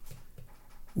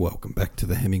Welcome back to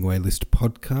the Hemingway List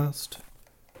podcast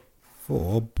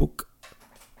for Book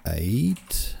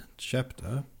 8,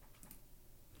 Chapter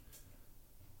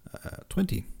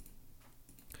 20.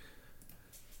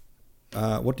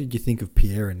 What did you think of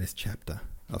Pierre in this chapter?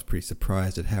 I was pretty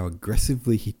surprised at how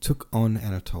aggressively he took on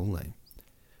Anatole.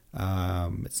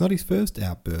 It's not his first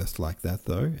outburst like that,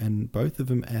 though, and both of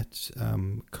them at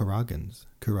Kuragins.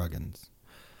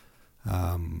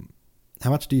 How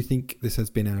much do you think this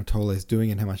has been Anatole's doing,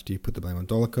 and how much do you put the blame on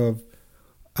Dolokhov?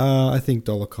 I think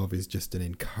Dolokhov is just an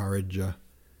encourager.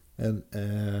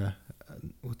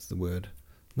 What's the word?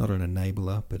 Not an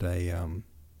enabler, but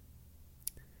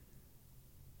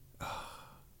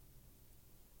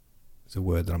it's a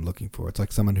word that I'm looking for. It's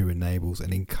like someone who enables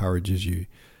and encourages you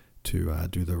to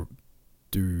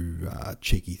do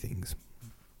cheeky things,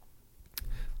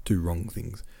 do wrong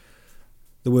things.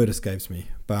 The word escapes me,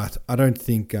 but I don't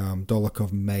think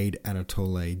Dolokhov made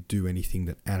Anatole do anything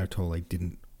that Anatole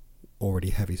didn't already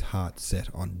have his heart set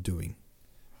on doing.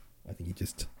 I think he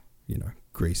just,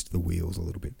 greased the wheels a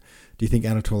little bit. Do you think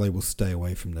Anatole will stay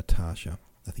away from Natasha?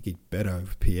 I think he'd better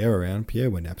have Pierre around. Pierre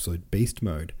went absolute beast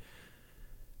mode.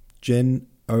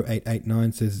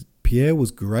 Jen0889 says, Pierre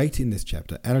was great in this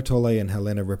chapter. Anatole and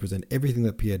Helena represent everything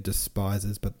that Pierre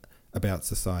despises but about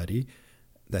society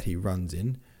that he runs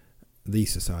in. The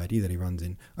society that he runs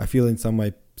in. I feel in some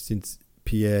way, since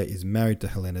Pierre is married to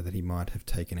Helena, that he might have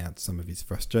taken out some of his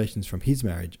frustrations from his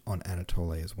marriage on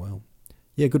Anatole as well.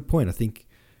 Yeah, good point. I think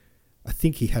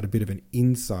he had a bit of an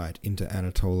insight into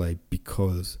Anatole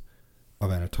because of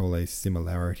Anatole's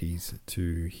similarities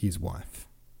to his wife.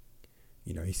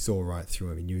 He saw right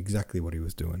through him. He knew exactly what he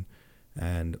was doing,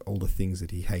 and all the things that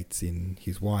he hates in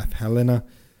his wife, Helena,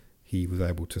 he was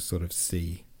able to sort of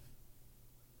see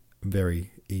very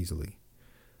easily.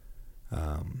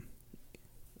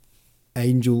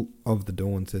 Angel of the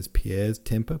Dawn says Pierre's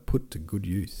temper put to good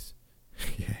use.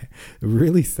 Yeah, a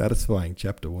really satisfying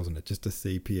chapter, wasn't it? Just to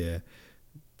see Pierre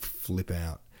flip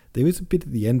out. There was a bit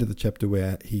at the end of the chapter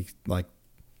where he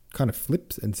kind of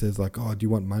flips and says "Oh, do you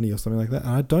want money?" or something like that.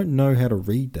 And I don't know how to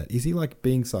read that. Is he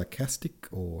being sarcastic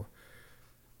or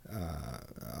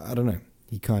I don't know.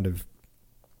 He kind of,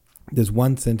 there's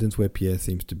one sentence where Pierre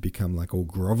seems to become all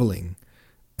groveling,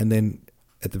 and then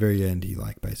at the very end he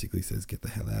basically says, "Get the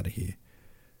hell out of here."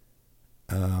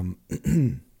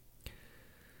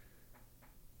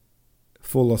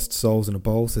 Four Lost Souls in a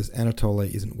Bowl says Anatole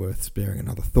isn't worth sparing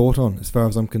another thought on. As far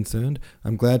as I'm concerned,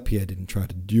 I'm glad Pierre didn't try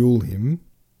to duel him.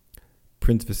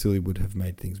 Prince Vasily would have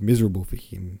made things miserable for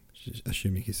him,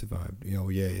 assuming he survived. Oh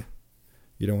yeah,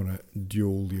 you don't want to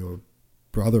duel your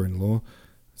brother-in-law.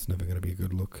 It's never going to be a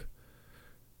good look.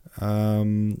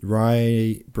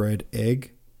 Rye Bread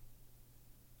Egg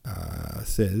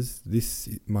says, this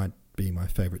might be my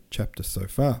favourite chapter so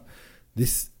far.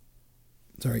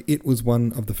 It was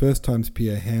one of the first times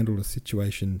Pierre handled a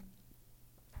situation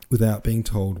without being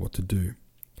told what to do.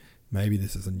 Maybe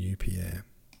this is a new Pierre.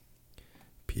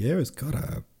 Pierre has got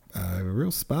a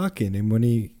real spark in him when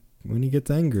he gets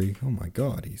angry. Oh my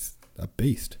God, he's a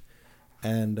beast.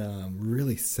 And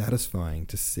really satisfying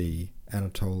to see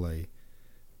Anatole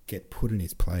get put in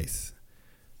his place.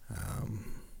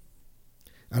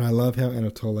 And I love how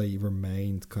Anatole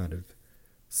remains kind of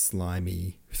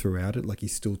slimy throughout it. He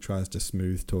still tries to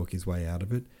smooth talk his way out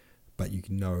of it, but you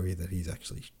know that he's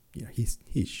actually, he's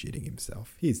shitting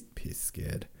himself. He's piss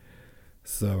scared.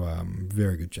 So,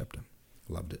 very good chapter.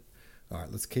 Loved it. All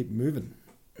right, let's keep moving.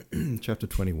 Chapter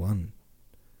 21.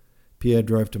 Pierre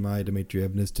drove to Maya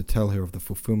Dmitrievna's to tell her of the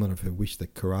fulfillment of her wish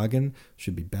that Kuragin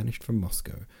should be banished from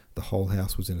Moscow. The whole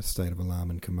house was in a state of alarm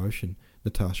and commotion.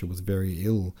 Natasha was very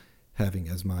ill, having,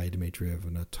 as Maya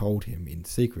Dmitrievna told him in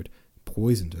secret,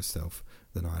 poisoned herself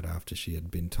the night after she had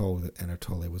been told that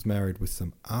Anatole was married with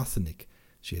some arsenic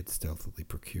she had stealthily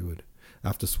procured.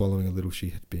 After swallowing a little, she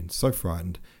had been so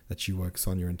frightened that she woke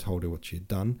Sonia and told her what she had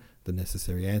done. The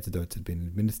necessary antidotes had been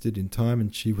administered in time,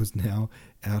 and she was now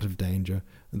out of danger,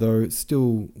 though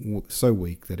still so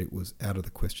weak that it was out of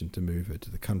the question to move her to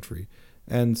the country.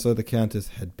 And so the Countess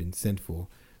had been sent for.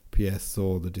 Pierre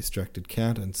saw the distracted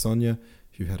Count and Sonia,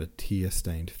 who had a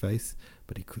tear-stained face,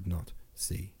 but he could not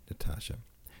see Natasha.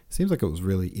 It seems like it was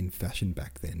really in fashion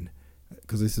back then,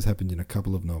 because this has happened in a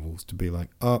couple of novels, to be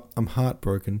oh, I'm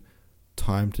heartbroken,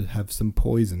 time to have some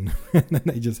poison. And then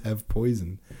they just have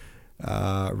poison.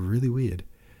 Really weird.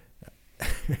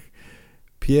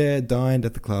 Pierre dined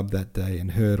at the club that day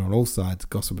and heard on all sides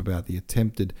gossip about the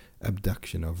attempted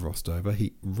abduction of Rostova.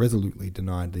 He resolutely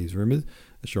denied these rumours,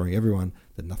 assuring everyone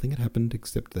that nothing had happened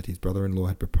except that his brother-in-law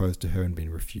had proposed to her and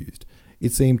been refused.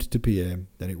 It seemed to Pierre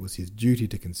that it was his duty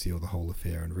to conceal the whole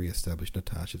affair and re-establish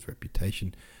Natasha's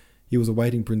reputation. He was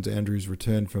awaiting Prince Andrew's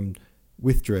return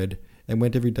with dread, and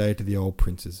went every day to the old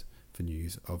prince's for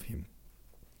news of him.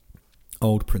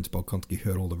 Old Prince Bolkonsky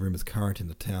heard all the rumours current in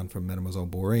the town from Mademoiselle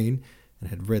Bourienne, and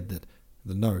had read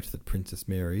the note that Princess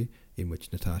Mary, in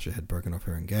which Natasha had broken off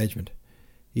her engagement.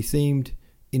 He seemed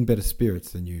in better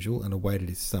spirits than usual, and awaited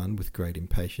his son with great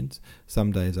impatience.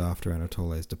 Some days after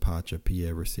Anatole's departure,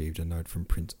 Pierre received a note from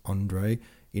Prince Andrei,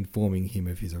 informing him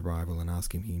of his arrival and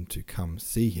asking him to come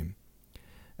see him.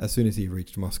 As soon as he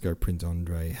reached Moscow, Prince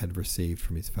Andrei had received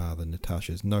from his father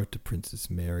Natasha's note to Princess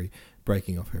Mary,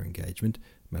 breaking off her engagement.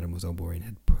 Mademoiselle Bourienne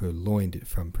had purloined it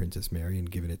from Princess Mary and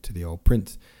given it to the old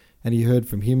prince, and he heard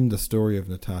from him the story of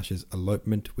Natasha's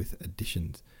elopement with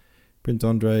additions. Prince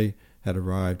Andrei had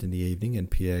arrived in the evening, and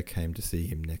Pierre came to see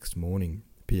him next morning.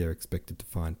 Pierre expected to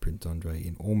find Prince Andrei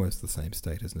in almost the same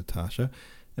state as Natasha,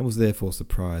 and was therefore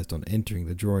surprised on entering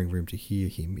the drawing-room to hear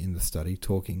him in the study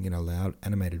talking in a loud,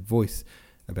 animated voice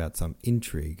about some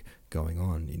intrigue going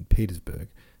on in Petersburg.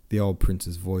 The old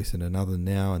prince's voice and another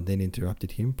now and then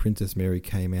interrupted him. Princess Mary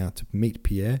came out to meet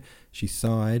Pierre. She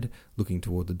sighed, looking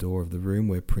toward the door of the room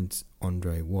where Prince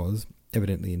Andrei was,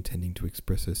 evidently intending to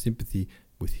express her sympathy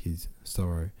with his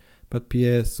sorrow. But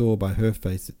Pierre saw by her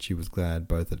face that she was glad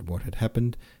both at what had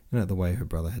happened and at the way her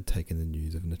brother had taken the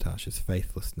news of Natasha's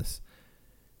faithlessness.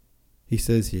 "He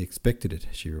says he expected it,"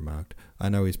 she remarked. "I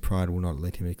know his pride will not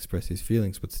let him express his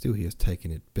feelings, but still he has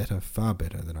taken it better, far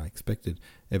better than I expected.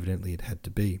 Evidently it had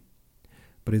to be."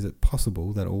 "But is it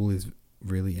possible that all is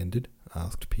really ended?"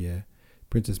 asked Pierre.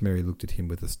 Princess Mary looked at him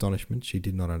with astonishment. She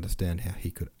did not understand how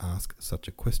he could ask such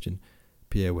a question.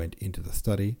 Pierre went into the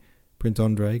study. Prince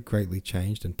Andrei, greatly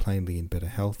changed and plainly in better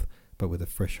health, but with a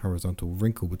fresh horizontal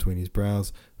wrinkle between his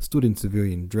brows, stood in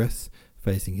civilian dress,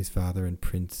 facing his father and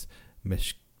Prince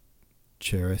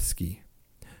Meshcheresky,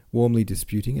 warmly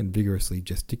disputing and vigorously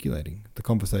gesticulating. The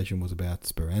conversation was about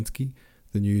Speransky,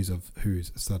 the news of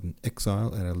whose sudden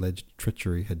exile and alleged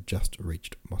treachery had just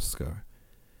reached Moscow.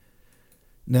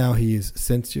 "Now he is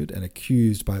censured and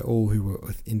accused by all who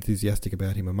were enthusiastic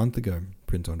about him a month ago,"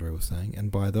 Prince Andrei was saying,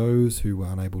 "and by those who were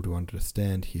unable to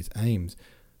understand his aims.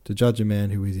 To judge a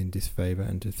man who is in disfavour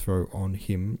and to throw on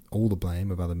him all the blame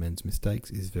of other men's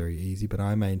mistakes is very easy, but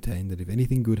I maintain that if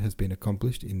anything good has been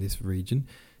accomplished in this region,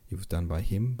 it was done by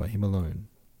him alone."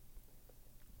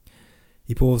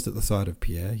 He paused at the sight of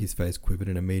Pierre. His face quivered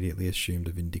and immediately assumed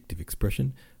a vindictive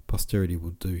expression. Posterity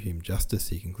will do him justice,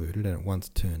 he concluded, and at once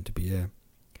turned to Pierre.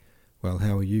 "Well,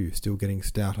 how are you? Still getting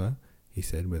stouter?" he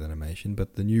said with animation,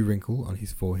 but the new wrinkle on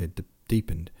his forehead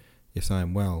deepened. "Yes, I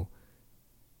am well,"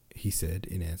 he said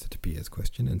in answer to Pierre's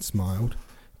question, and smiled.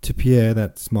 To Pierre,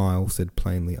 that smile said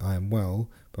plainly, "I am well,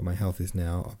 but my health is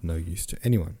now of no use to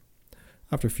anyone."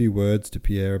 After a few words to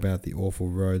Pierre about the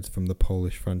awful roads from the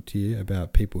Polish frontier,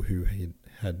 about people who he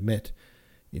had met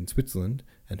in Switzerland,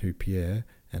 and who Pierre,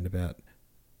 and about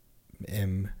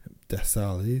M.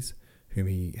 Dessalles, whom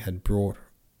he had brought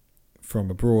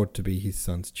from abroad to be his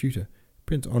son's tutor,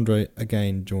 Prince Andrei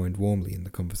again joined warmly in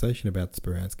the conversation about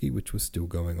Speransky, which was still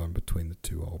going on between the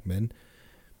two old men.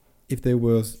 If there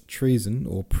was treason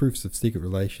or proofs of secret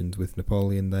relations with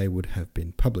Napoleon, they would have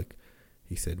been public,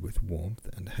 he said with warmth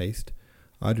and haste.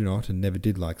 "I do not and never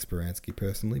did like Speransky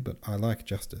personally, but I like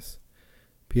justice."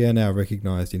 Pierre now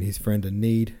recognized in his friend a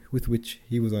need with which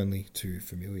he was only too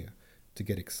familiar, to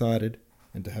get excited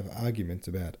and to have arguments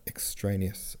about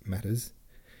extraneous matters,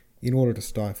 in order to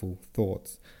stifle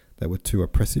thoughts that were too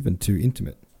oppressive and too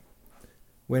intimate.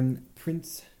 When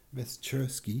Prince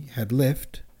Meshcheresky had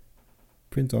left,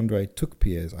 Prince Andrei took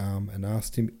Pierre's arm and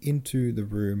asked him into the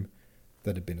room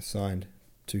that had been assigned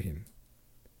to him.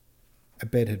 A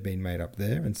bed had been made up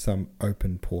there, and some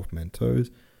open portmanteaus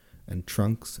and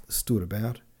trunks stood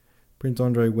about. Prince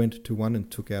Andrei went to one and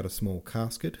took out a small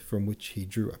casket, from which he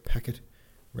drew a packet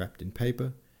wrapped in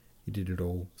paper. He did it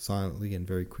all silently and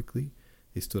very quickly.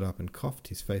 He stood up and coughed.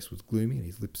 His face was gloomy and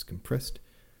his lips compressed.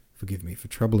 "Forgive me for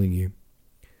troubling you."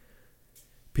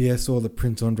 Pierre saw that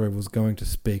Prince Andrei was going to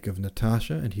speak of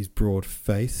Natasha, and his broad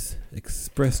face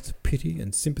expressed pity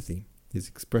and sympathy. His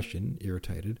expression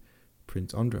irritated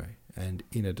Prince Andrei, and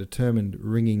in a determined,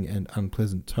 ringing and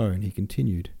unpleasant tone he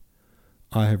continued,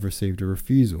 "I have received a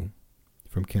refusal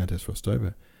from Countess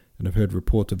Rostova, and have heard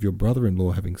reports of your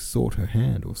brother-in-law having sought her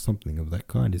hand, or something of that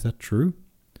kind. Is that true?"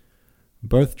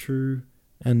 "Both true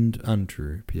and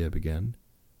untrue," Pierre began,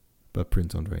 but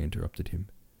Prince Andrei interrupted him.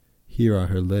 "Here are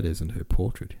her letters and her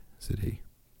portrait," said he.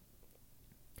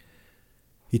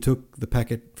 He took the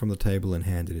packet from the table and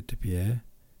handed it to Pierre.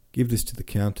 "Give this to the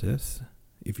Countess,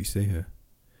 if you see her."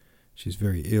 "She is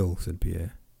very ill," said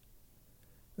Pierre.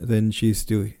 Then she is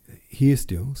still here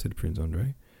still, said Prince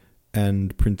Andrei.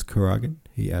 And Prince Kuragan,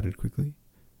 he added quickly.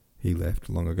 He left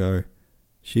long ago.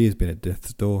 She has been at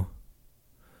death's door.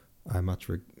 I much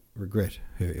regret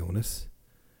her illness,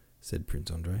 said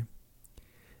Prince Andrei.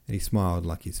 And he smiled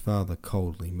like his father,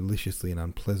 coldly, maliciously and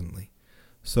unpleasantly.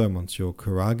 So Monsieur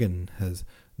Kuragan has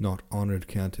not honoured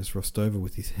Countess Rostova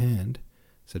with his hand,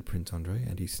 said Prince Andrei,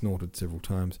 and he snorted several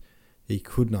times. He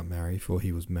could not marry, for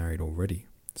he was married already,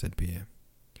 said Pierre.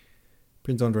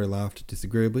 Prince Andrei laughed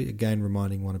disagreeably, again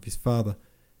reminding one of his father.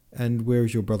 And where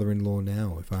is your brother-in-law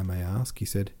now, if I may ask? He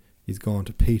said. He's gone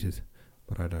to Peter's,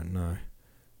 but I don't know,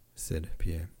 said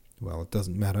Pierre. Well, it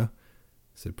doesn't matter,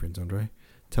 said Prince Andrei.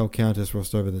 Tell Countess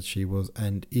Rostova that she was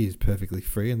and is perfectly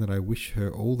free, and that I wish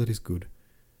her all that is good.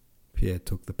 Pierre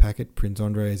took the packet. Prince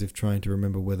Andrei, as if trying to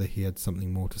remember whether he had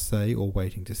something more to say, or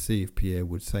waiting to see if Pierre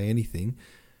would say anything,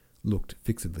 looked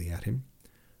fixedly at him.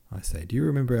 I say, do you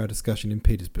remember our discussion in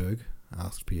Petersburg?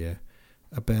 Asked Pierre.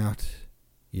 About...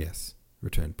 Yes,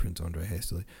 returned Prince Andrei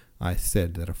hastily. I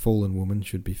said that a fallen woman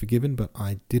should be forgiven, but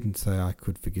I didn't say I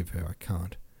could forgive her. I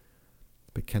can't.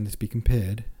 But can this be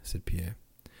compared? Said Pierre.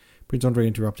 Prince Andrei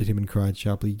interrupted him and cried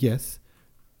sharply, Yes.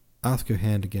 Ask her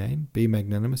hand again, be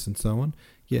magnanimous, and so on.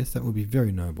 Yes, that would be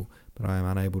very noble, but I am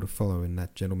unable to follow in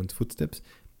that gentleman's footsteps.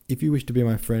 If you wish to be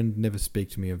my friend, never speak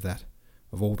to me of that,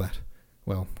 of all that.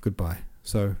 Well, goodbye.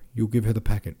 So, you'll give her the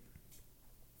packet.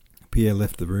 Pierre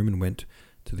left the room and went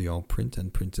to the old Prince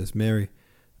and Princess Mary.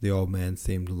 The old man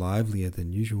seemed livelier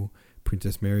than usual.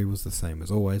 Princess Mary was the same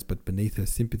as always, but beneath her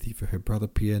sympathy for her brother,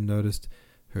 Pierre noticed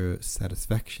her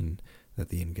satisfaction that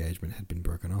the engagement had been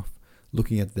broken off.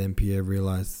 Looking at them, Pierre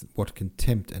realized what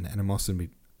contempt and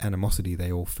animosity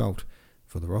they all felt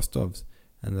for the Rostovs,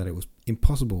 and that it was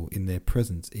impossible in their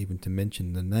presence even to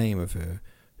mention the name of her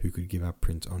who could give up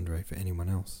Prince Andrei for anyone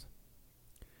else.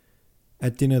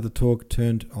 At dinner the talk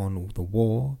turned on the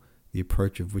war, the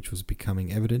approach of which was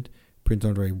becoming evident. Prince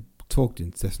Andrei talked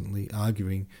incessantly,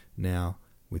 arguing now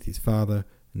with his father,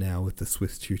 now with the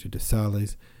Swiss tutor de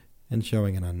Sales, and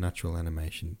showing an unnatural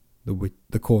animation,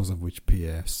 the cause of which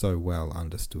Pierre so well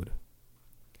understood.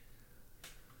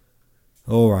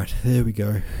 All right, there we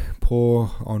go.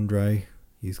 Poor Andrei.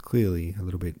 He's clearly a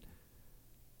little bit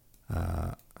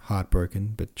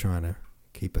heartbroken, but trying to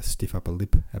keep a stiff upper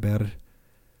lip about it.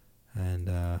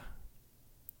 And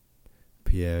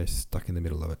Pierre is stuck in the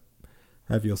middle of it.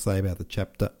 Have your say about the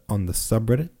chapter on the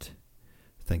subreddit.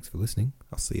 Thanks for listening.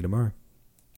 I'll see you tomorrow.